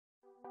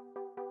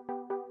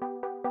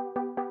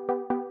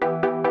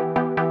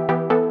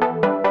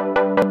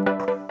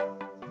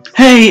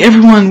Hey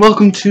everyone,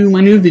 welcome to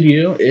my new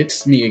video.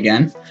 It's me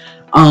again.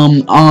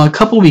 A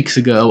couple weeks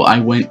ago, I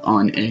went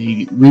on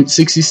a Route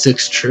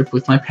 66 trip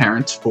with my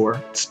parents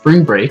for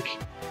spring break,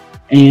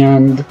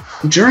 and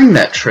during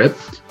that trip,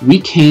 we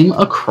came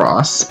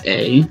across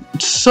a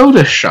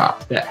soda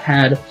shop that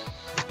had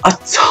a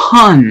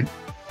ton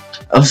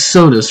of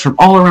sodas from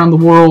all around the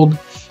world,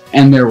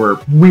 and there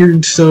were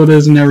weird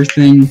sodas and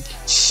everything.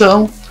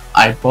 So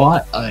I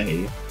bought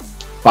a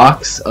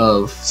box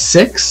of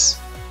 6.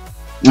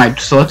 I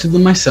selected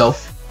them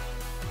myself,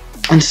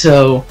 and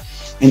so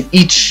in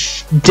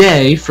each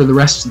day for the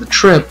rest of the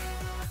trip,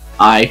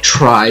 I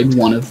tried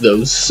one of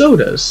those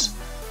sodas.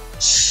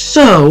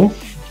 So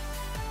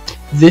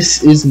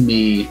this is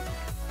me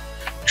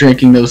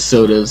drinking those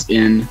sodas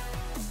in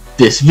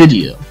this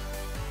video.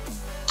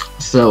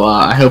 So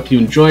I hope you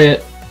enjoy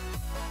it.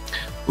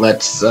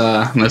 Let's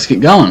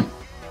get going.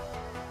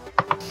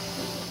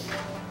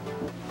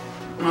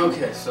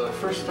 Okay, so the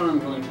first one I'm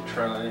going to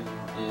try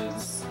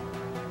is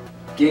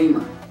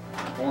Gamer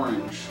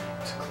Orange.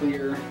 It's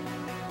clear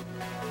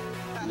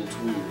and it's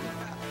weird.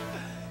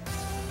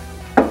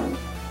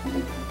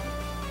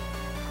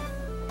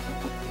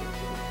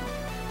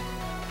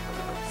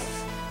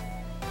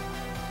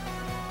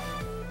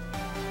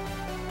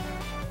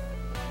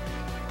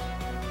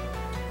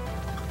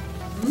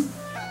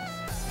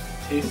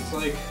 Tastes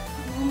like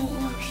normal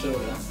orange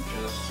soda,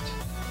 just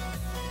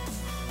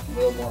a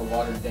little more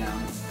watered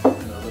down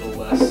and a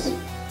little less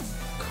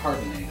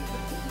carbonated.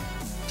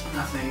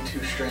 Nothing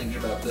too strange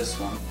about this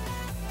one.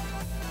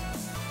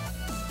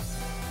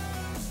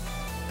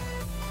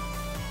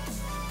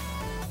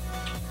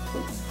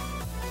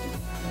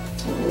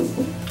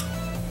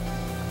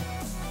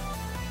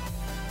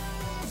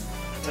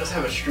 It does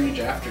have a strange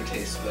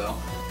aftertaste though.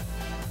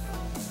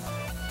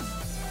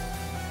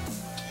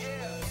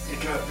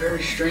 It got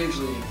very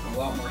strangely a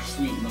lot more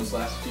sweet in those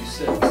last few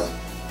sips.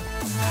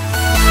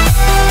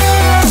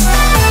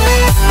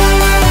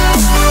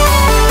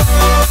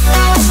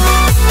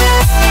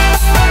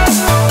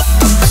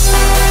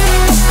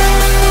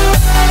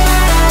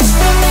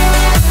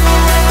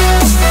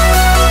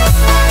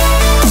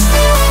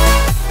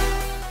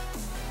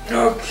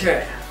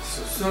 Okay,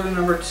 so soda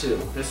number 2.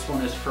 This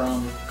one is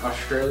from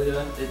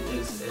Australia. It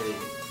is a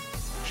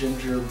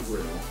ginger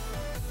brew.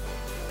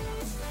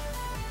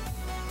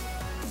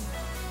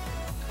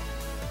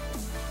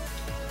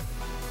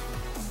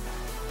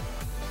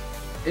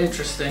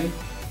 Interesting.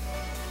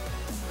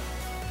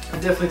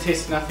 It definitely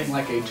tastes nothing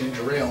like a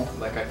ginger ale,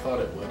 like I thought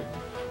it would.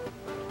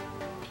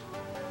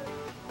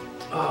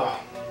 Oh,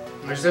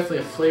 there's definitely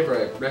a flavor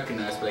I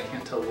recognize, but I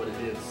can't tell what it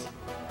is.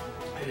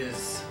 It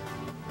is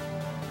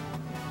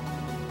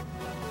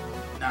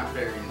not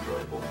very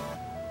enjoyable.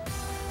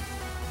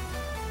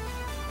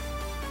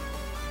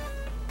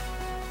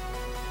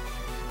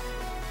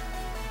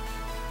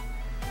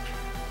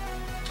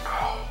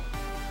 Oh.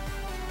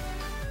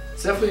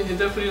 It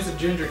definitely is a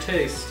ginger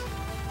taste.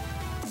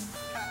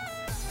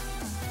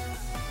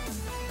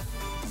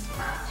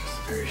 Just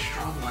a very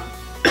strong one.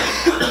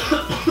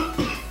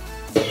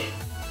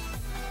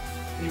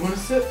 You want to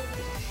sip?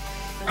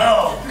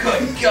 Oh,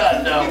 good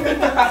God, no.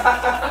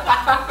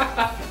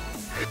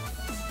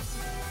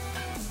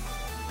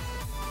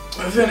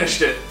 I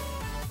finished it.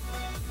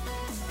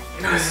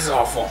 This is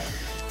awful.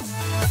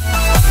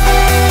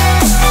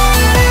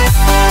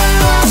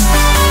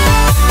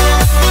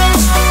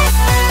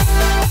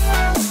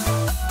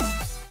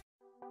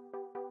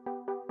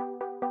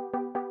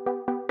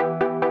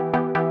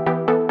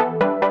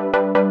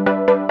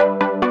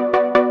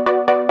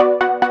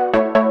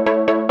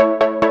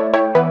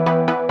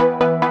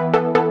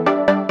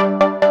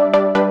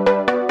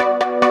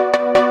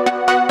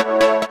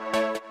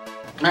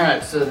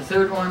 Alright, so the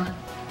third one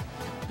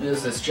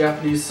is this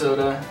Japanese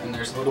soda, and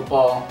there's a little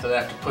ball that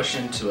I have to push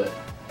into it.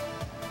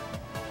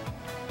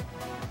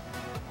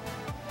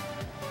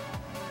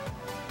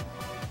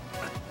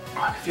 Oh,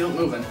 I can feel it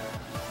moving.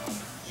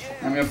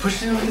 I'm going to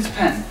push it in with this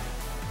pen.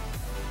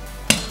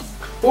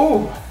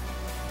 Ooh!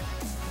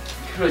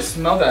 I could really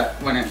smell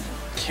that when it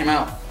came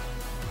out.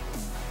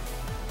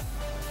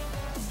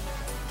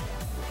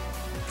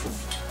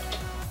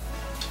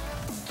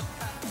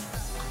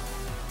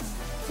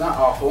 It's not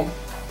awful.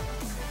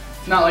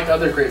 It's not like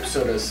other grape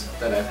sodas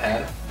that I've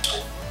had.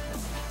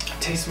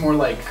 It tastes more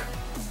like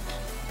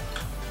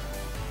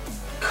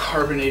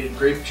carbonated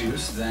grape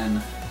juice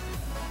than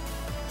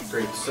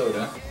grape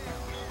soda.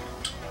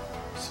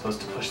 I'm supposed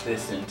to push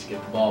this in to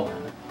get the ball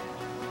in.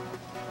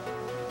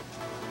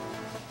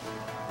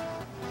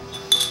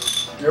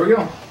 There we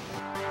go.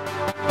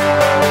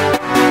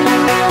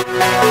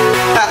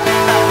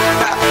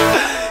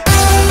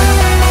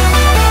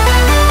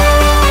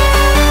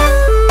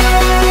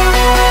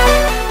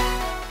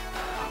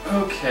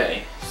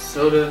 Okay,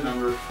 soda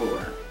number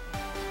 4.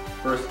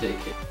 Birthday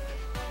cake.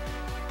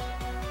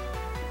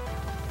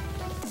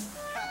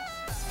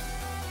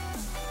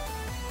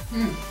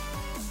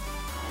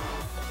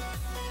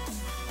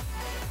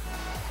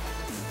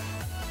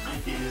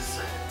 It is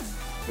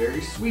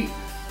very sweet.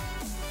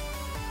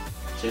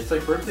 Tastes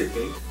like birthday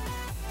cake.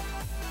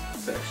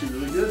 It's actually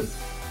really good.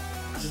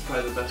 This is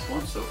probably the best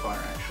one so far,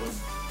 actually.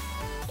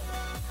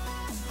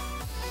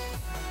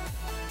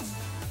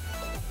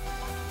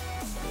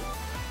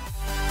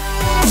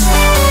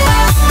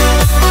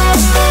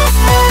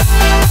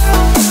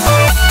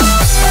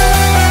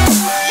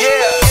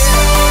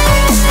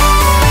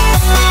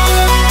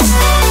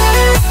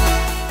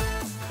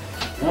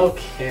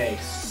 Okay,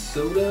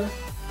 soda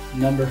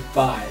number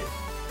 5.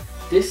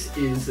 This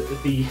is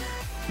the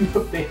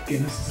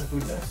bacon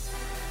soda.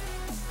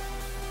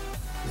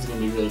 This is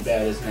gonna be really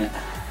bad, isn't it?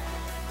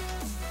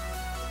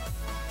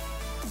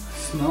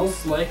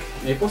 Smells like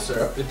maple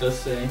syrup. It does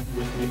say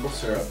with maple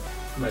syrup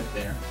right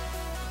there.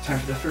 Time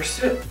for the first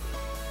sip.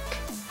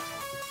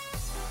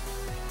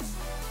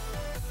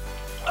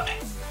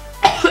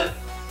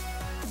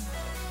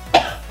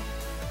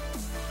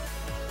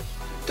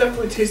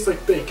 Definitely tastes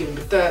like bacon,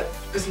 but that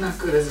is not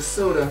good as a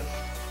soda.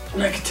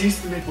 And I can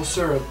taste the maple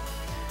syrup.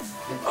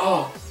 And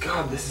oh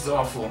god, this is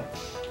awful.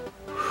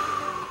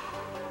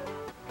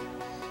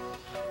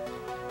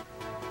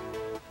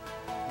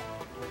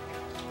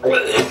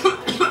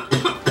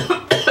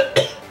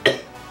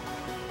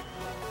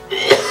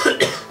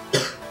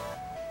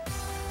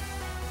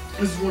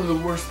 This is one of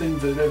the worst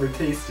things I've ever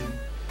tasted.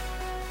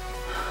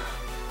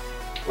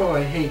 Oh,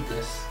 I hate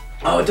this.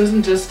 Oh, it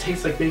doesn't just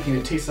taste like bacon,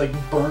 it tastes like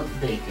burnt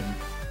bacon.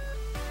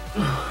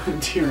 I'm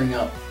tearing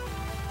up.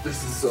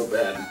 This is so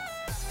bad.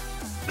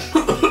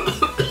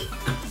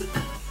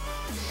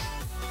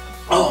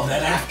 Oh,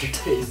 that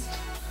aftertaste.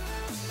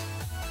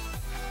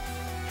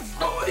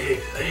 Oh, I hate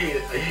it, I hate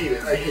it, I hate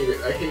it, I hate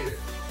it, I hate it.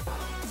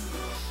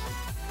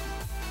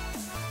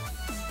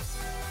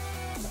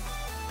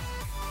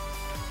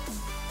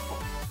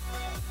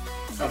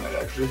 I might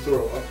actually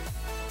throw up.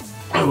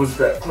 I was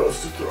that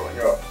close to throwing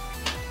up.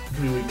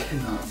 Really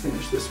cannot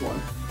finish this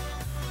one.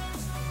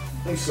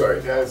 I'm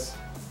sorry, guys.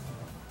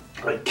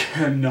 I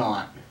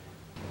cannot.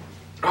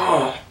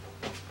 Oh,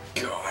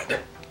 God.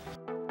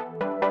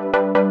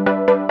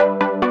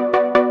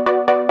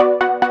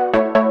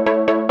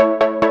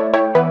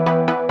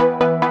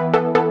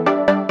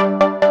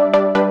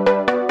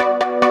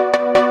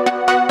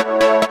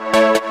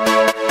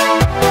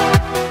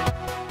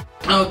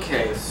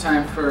 Okay, it's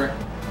time for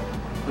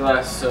the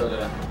last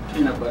soda.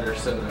 Peanut butter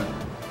soda.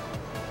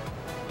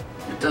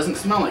 It doesn't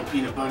smell like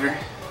peanut butter.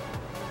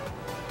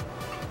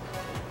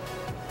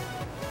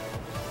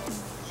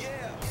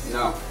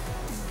 No.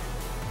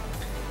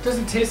 It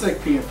doesn't taste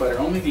like peanut butter,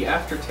 only the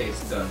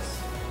aftertaste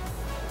does.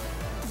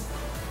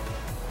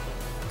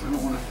 I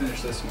don't want to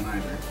finish this one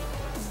either.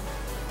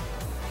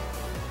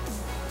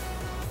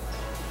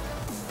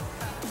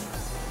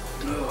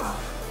 Ugh.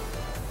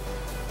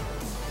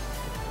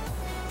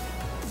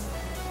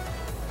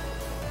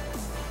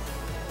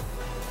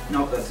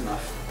 Nope, that's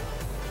enough.